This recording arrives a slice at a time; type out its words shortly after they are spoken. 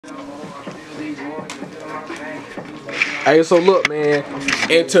Hey, so look, man.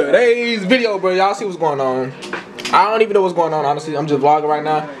 In today's video, bro, y'all see what's going on. I don't even know what's going on, honestly. I'm just vlogging right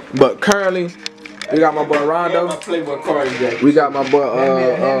now. But currently, we got my boy Rondo. We got my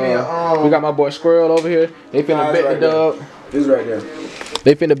boy we got my boy Squirrel over here. They finna bet the dub. This right there.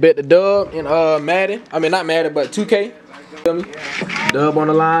 They finna bet the dub in Madden. I mean not Madden, but 2K. Feel me? Dub on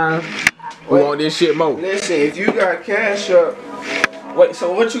the line. We want this shit more. Listen, if you got cash up. Wait,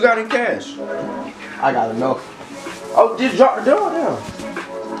 so what you got in cash? I got enough. Oh, just drop the dub down.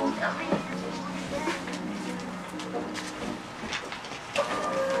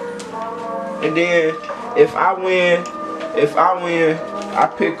 And then if I win, I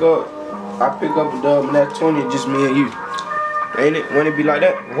pick up a dub and that's 20, just me and you. Ain't it? Wouldn't it be like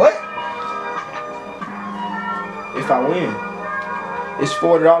that? What? If I win, it's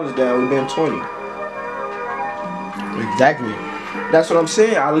 $40 down. We been 20. Exactly. That's what I'm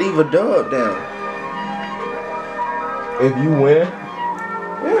saying. I leave a dub down. If you win,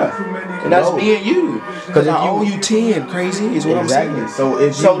 yeah, and that's me and you. Cause I owe you 10. Crazy is what I'm saying. So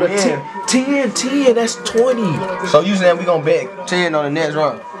if you win, 10, that's 20. So you saying we gonna bet 10 on the next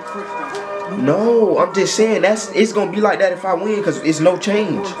run? No, I'm just saying it's gonna be like that if I win, cause it's no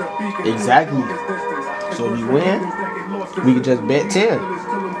change. Exactly. So if you win, we can just bet 10.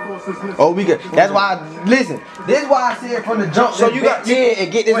 Oh, we could. That's why. Listen, this is why I said from the jump. So you got 10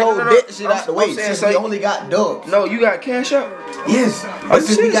 and get this whole bet shit out the way. Since we only got dubs. No, you got cash up. Yes. But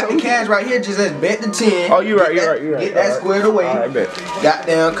since we got the cash right here, just let's bet the 10. Oh, you're right. Get that squared away. I bet.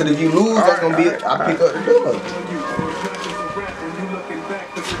 Goddamn, cause if you lose, that's gonna be. I pick up the dub.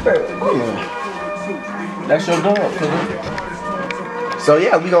 That's your dub. So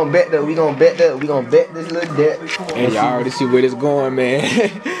yeah, we gonna bet this little debt. And y'all already see where this going, man.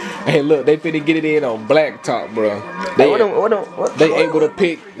 Hey, look, they finna get it in on blacktop, bro. They able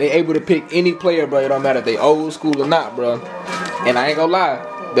to pick any player, bro. It don't matter if they old school or not, bro. And I ain't gonna lie,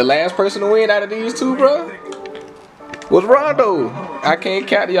 the last person to win out of these two, bro, was Rondo. I can't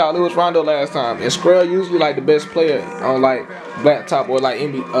count y'all. It was Rondo last time. And Skrull usually like the best player on like blacktop or like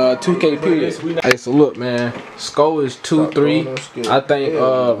 2K period. Hey, so look, man, score is 2-3. I think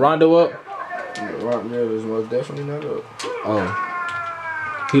Rondo up. Rondo is most definitely not up. Oh,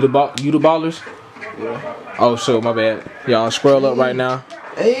 you the ballers? Yeah. Oh, sure, my bad. Y'all Skrull up right now.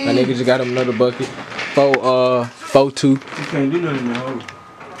 Hey. My nigga just got him another bucket. 4-2. You can't do nothing now.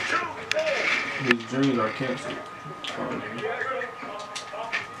 His dreams are canceled.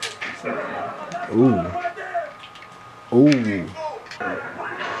 Ooh.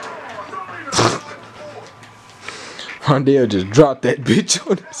 Rondell just dropped that bitch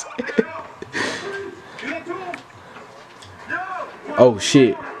on his head. Oh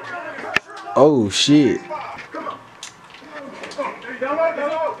shit. Oh shit.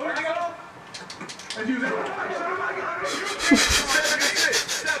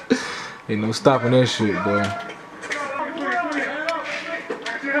 Ain't no stopping that shit, boy.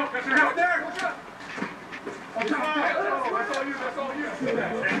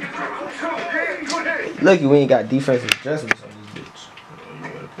 Lucky we ain't got defensive adjustments on this bitch.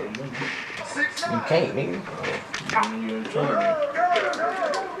 You can't, nigga.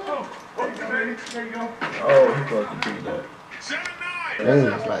 Oh, he fucking did that.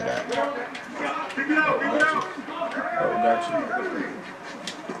 It's like that. Oh, got you.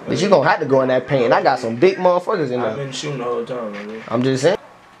 But you gonna have to go in that paint. I got some big motherfuckers in there. I've been shooting the whole time, man. I'm just saying.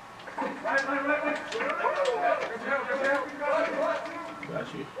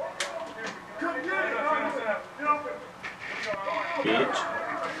 Got you. Bitch.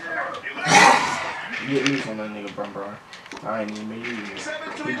 You get loose on that nigga, bro. I ain't even made you. He just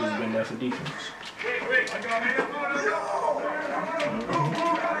been there for defense. I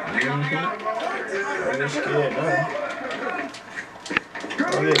ain't scared, no.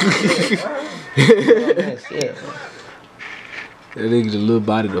 That nigga just little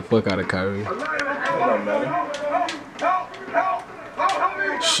body the fuck out of Kyrie. It don't matter.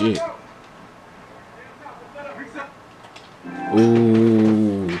 Shit.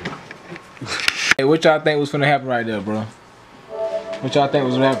 Ooh. Hey, what y'all think was finna happen right there, bro? What y'all think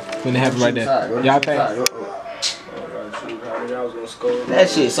was finna happen right there? Y'all think? That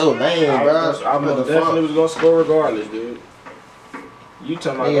shit so lame, bro. I definitely was gonna score regardless, dude. You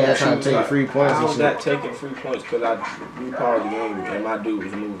talking about yeah, trying to take free points? I was not taking free points because we paused the game and my dude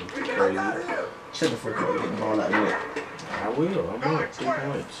was moving crazy. Shut the fuck up, getting ball like that. I will. I'm on 3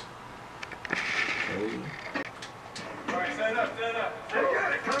 points. Crazy.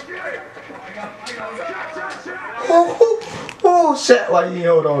 Oh, Shaq, why you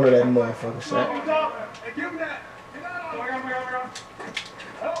hold on to that motherfucker, Shaq?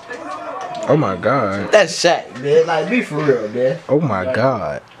 Oh my god. That's Shaq, man. Like, be for real, man. Oh my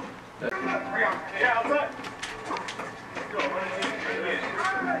god.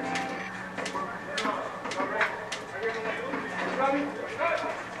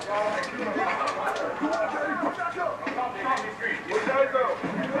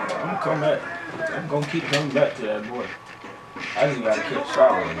 I'm gonna keep coming back to that boy. I just gotta catch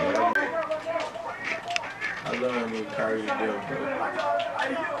shot with him, man. I love him with Kyrie Deal, bro.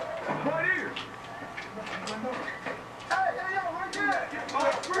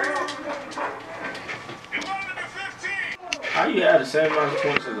 How you have the same amount of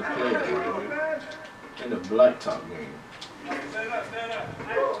points as a player, bro, in the blacktop game?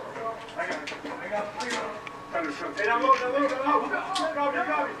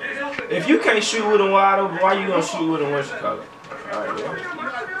 If you can't shoot with him wide open, why you gonna shoot with him once you call it? Alright, yeah.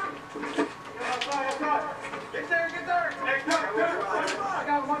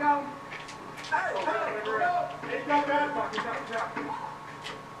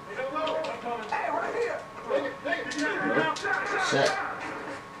 Shit.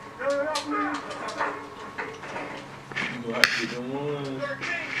 You gonna have to get them ones.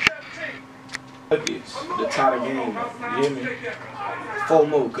 Buckets, the tie the game, you hear me? 4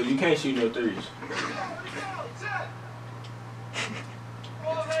 more, cause you can't shoot no threes.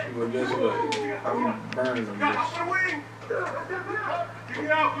 Well, guess what? I'm burning them, bitch.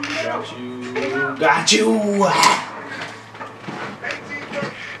 Got you!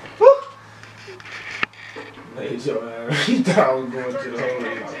 Woo! Laid your ass. You thought I was going to the hole.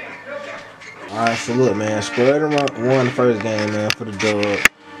 Alright, so look, man. Squared won the first game, man, for the dub.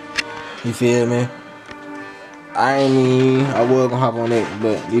 You feel me? I was gonna hop on it,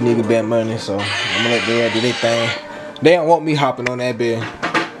 but these niggas bet money, so I'm gonna let them do their thing. They don't want me hopping on that bed.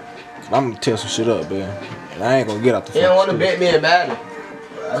 I'm gonna tear some shit up, man. And I ain't gonna get out the He don't want to bet me in Madden.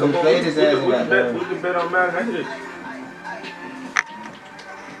 Come on, played his ass in we can bet on Madden.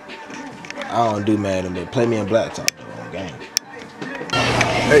 I don't do Madden, but play me in blacktop on game.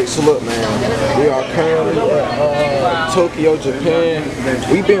 Hey, so look, man, we are currently at Tokyo, Japan.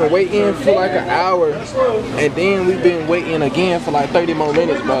 We've been waiting for like an hour, and then we've been waiting again for like 30 more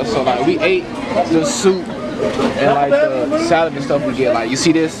minutes, bro. So like we ate the soup and like the salad and stuff we get. Like, you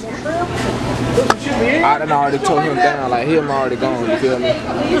see this? I done already told him down, like him already gone, you feel me?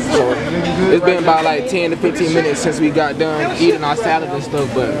 So it's been about like 10 to 15 minutes since we got done eating our salad and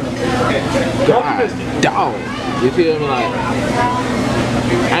stuff, but God, dog, you feel me? Like,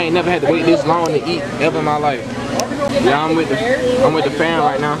 I ain't never had to wait this long to eat ever in my life. Yeah, I'm with the fan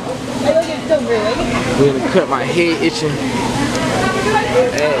right now. We're gonna cut my head itching.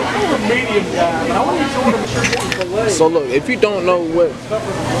 So look, if you don't know what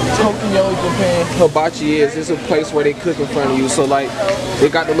Tokyo, Japan hibachi is, it's a place where they cook in front of you. So like, they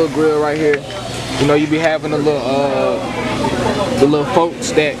got the little grill right here. You know, you be having the little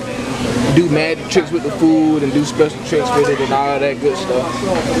folks that do magic tricks with the food and do special tricks with it and all that good stuff.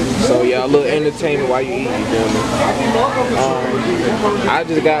 So yeah, a little entertainment while you eat, you feel me? I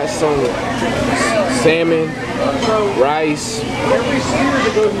just got some salmon, rice,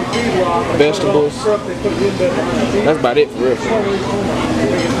 vegetables. That's about it for real.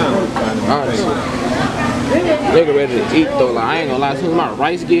 Honestly. Nigga ready to eat though, like I ain't gonna lie, as soon as my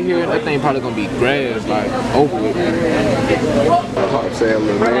rice get here, that thing probably gonna be grass, like over with. Pop Sam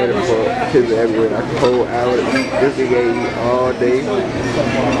was mad for kids everywhere, like a whole hour to eat. This nigga ain't eat all day.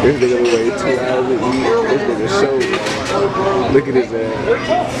 This nigga will wait 2 hours to eat. This nigga show. Look at his ass.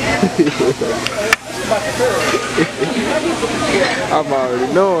 I'm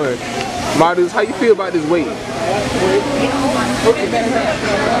already knowing. Modus, how you feel about this weight?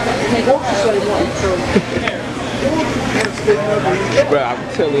 Bro, I'm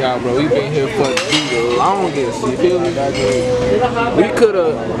telling y'all, bro, we been here for the longest, you feel me?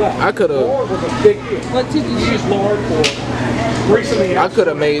 I could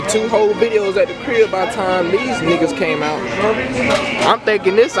have made 2 whole videos at the crib by the time these niggas came out. I'm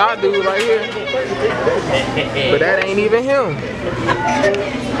thinking this I do right here, but that ain't even him.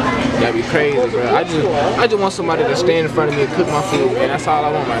 That'd be crazy, bro. I just want somebody to stand in front of me and cook my food, man. That's all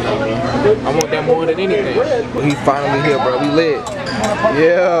I want right now, bro. I want that more than anything. But he finally here, bro. We lit.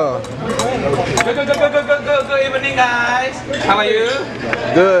 Yeah. Good evening, guys. How are you?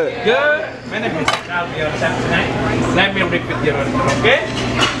 Good. Good. My name is tonight. Let me repeat your order, okay?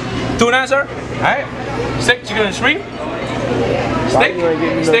 Tuna, sir. Alright. Steak, chicken, and shrimp. Steak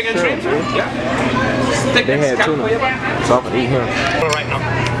and shrimp, sir. Yeah. Steak they and had tuna, so I'm gonna eat him. Right now.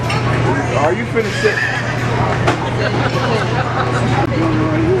 Are you finna sit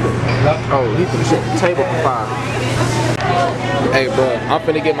Oh, he finna set the table for 5. Hey, bro, I'm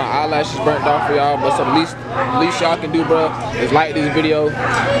finna get my eyelashes burnt off for y'all, but so the least y'all can do, bro, is like this video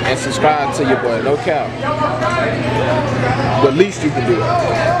and subscribe to your boy. No cap. The least you can do.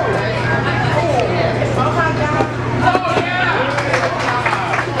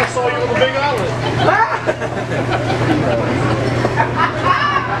 I saw you on the Big Island.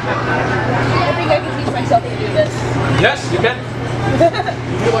 I think I can teach myself to do this. Yes, you can.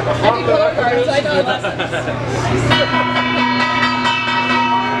 You're like a I do color cards, so I know lessons.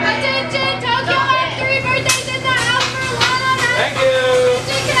 Attention, Tokyo has 3 birthdays in the house for Lana. Thank you.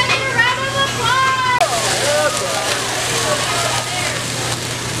 Can I get a round of applause?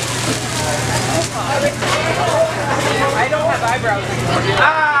 I don't have eyebrows anymore.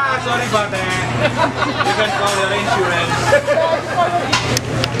 Ah, sorry about that. You can call your insurance.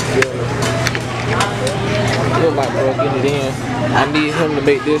 Feel like, bro, getting it in. I need him to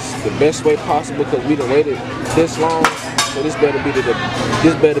make this the best way possible because we done waited this long. So this better be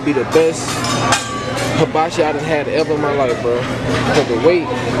the best hibachi I done had ever in my life, bro. Because the wait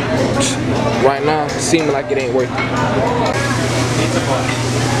right now seeming like it ain't worth it.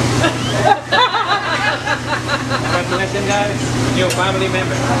 Congratulations, guys. New family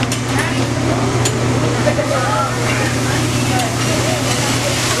member.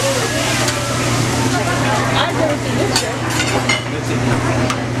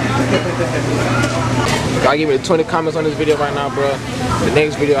 Y'all give me 20 comments on this video right now, bro. The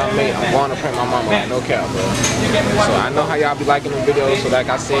next video I make, I'm going to prank my mama, like, no cap, bro. So I know how y'all be liking them videos, so like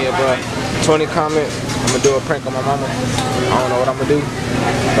I said, bro, 20 comments, I'm going to do a prank on my mama. I don't know what I'm going to do,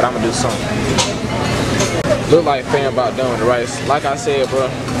 but I'm going to do something. Look like fan about doing the rice. Like I said, bro,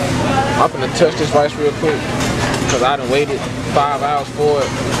 I'm finna touch this rice real quick, because I done waited 5 hours for it.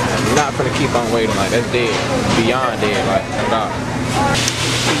 I'm not finna keep on waiting, like, that's dead. Beyond dead, like, God.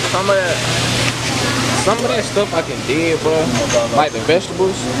 Some of that stuff I can dig, bro. Like the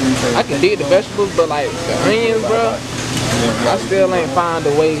vegetables. I can dig the vegetables, but like the onions, bro, I still ain't find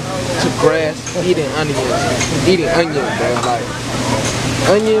a way to grasp eating onions, bro. Like,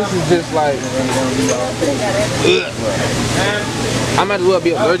 onions is just like, ugh. I might as well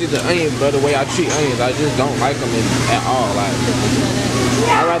be allergic to onions, bro, the way I treat onions. I just don't like them at all. Like,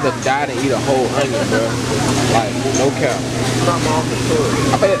 I'd rather die than eat a whole onion, bro. Like, no cap.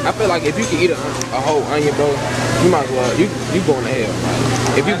 I feel like if you can eat a whole onion, bro, you might as well, you going to hell.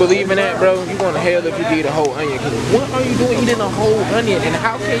 Like, if you believe in that, bro, you going to hell if you can eat a whole onion. Cause what are you doing eating a whole onion, and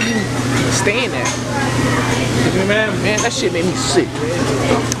how can you stand that? Man, that shit made me sick.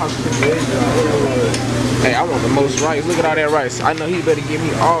 Hey, I want the most rice. Look at all that rice. I know he better give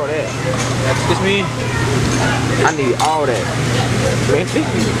me all that. Excuse me. I need all that. Man, thank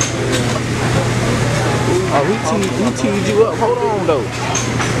you. Oh, we teed you up. Hold on, though.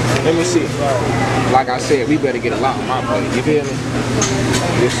 Let me see. Like I said, we better get a lot on my plate. You feel me?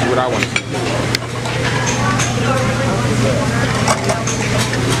 This is what I want to see.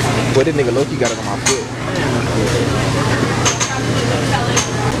 But this nigga low-key got it on my foot.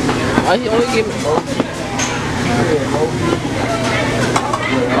 Why he only give me...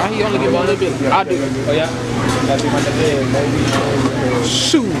 Why he only give me a little bit? I do. Oh, yeah?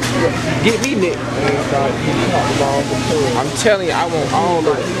 Shoot. Get me, Nick. I'm telling you, I want all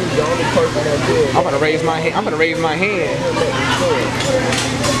of it. I'm gonna raise my hand.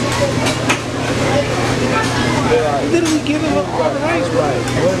 Literally give him all the rice, right?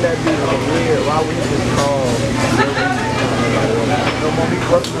 Wouldn't that be weird? Why would you just call?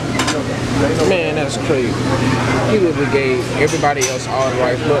 Man, that's crazy. He literally gave everybody else all the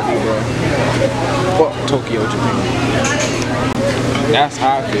rice but me, bro. Fuck Tokyo, Japan. That's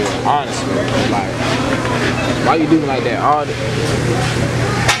how I feel, honestly. Like, why you doing like that? All the...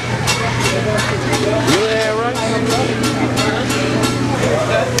 You had rice?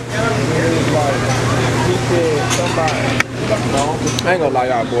 I ain't gonna lie,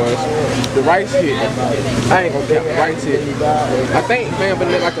 y'all boys. The rice hit. I ain't gonna count the rice hit. I think man, but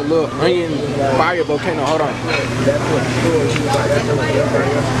like a little onion fire volcano. Hold on.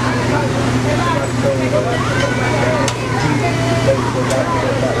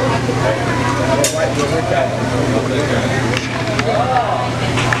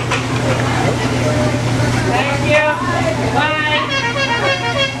 Thank you. Bye.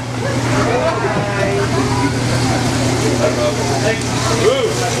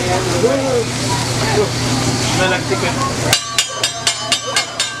 Smell like chicken.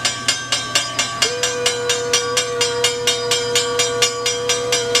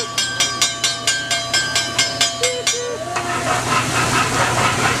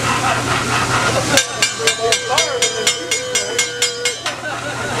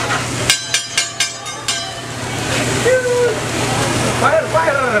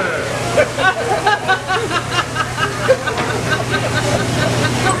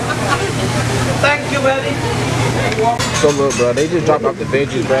 Thank you, buddy. So look, bro, they just dropped off the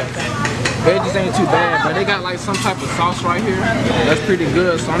veggies, bro. Veggies ain't too bad, but they got like some type of sauce right here. That's pretty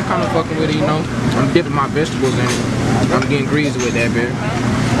good, so I'm kind of fucking with it, you know. I'm dipping my vegetables in it. I'm getting greasy with that, bit.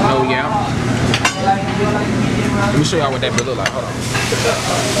 Oh yeah. Let me show y'all what that bit look like. Hold on.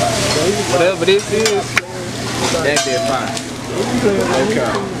 Whatever this is, that bit fine. Okay.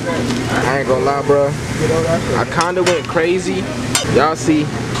 I ain't gonna lie, bro. I kinda went crazy. Y'all see?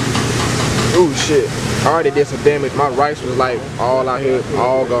 Ooh, shit. I already did some damage. My rice was like all out here,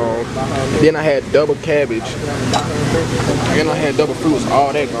 all gone. And then I had double cabbage. And I had double fruits,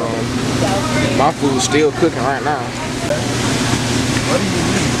 all that gone. My food's still cooking right now.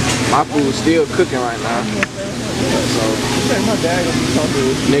 My food's still cooking right now. So,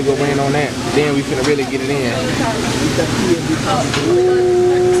 nigga win on that. Then we finna really get it in.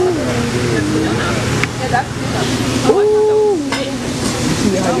 Ooh.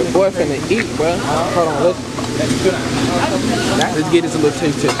 Your boy finna eat, bro. Hold on, listen. Let's get this a little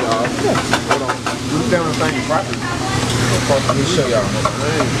taste test, y'all. Hold on. We found the thing properly. Let me show y'all.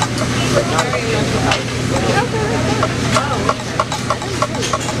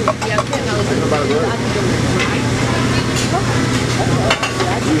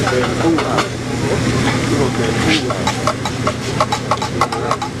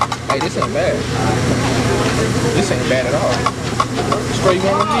 Hey, this ain't bad. This ain't bad at all. Straight, you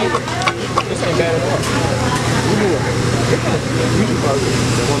want to eat? This ain't bad at all.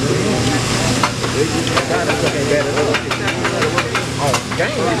 Oh,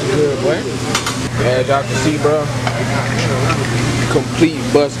 dang, this is good, boy. As y'all can see, bro, complete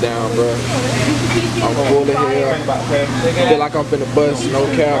bust down, bro. I'm full of hell. Feel like I'm finna bust, no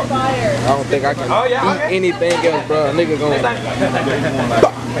cap. I don't think I can eat anything else, bro. A nigga gonna...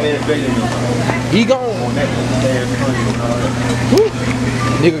 He gone. Woo.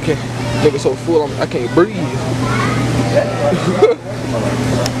 Nigga so full, I can't breathe.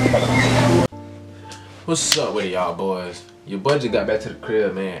 What's up with it, y'all boys? Your budget got back to the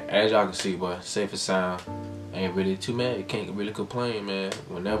crib, man. As y'all can see, boy, safe and sound. Ain't really too mad. You can't really complain, man.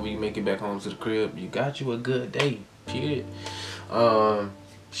 Whenever you make it back home to the crib, you got you a good day. Period.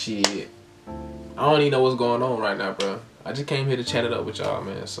 Shit. I don't even know what's going on right now, bro. I just came here to chat it up with y'all,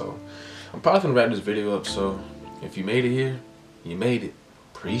 man. So I'm probably gonna wrap this video up. So if you made it here, you made it.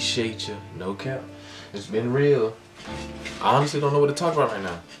 Appreciate you. No cap. It's been real. I honestly don't know what to talk about right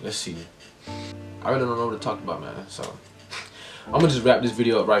now. Let's see. I really don't know what to talk about, man. So I'm gonna just wrap this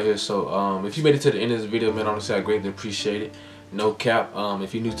video up right here. So if you made it to the end of this video, man, honestly, I greatly appreciate it. No cap.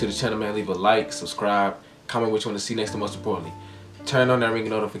 If you're new to the channel, man, leave a like, subscribe, comment what you want to see next, and most importantly, turn on that ring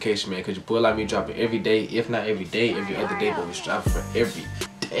notification, man, because your boy like me dropping every day, if not every day, every other day, but we strive for every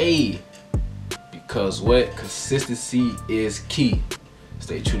day. Because what? Consistency is key.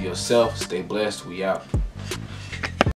 Stay true to yourself, stay blessed, we out.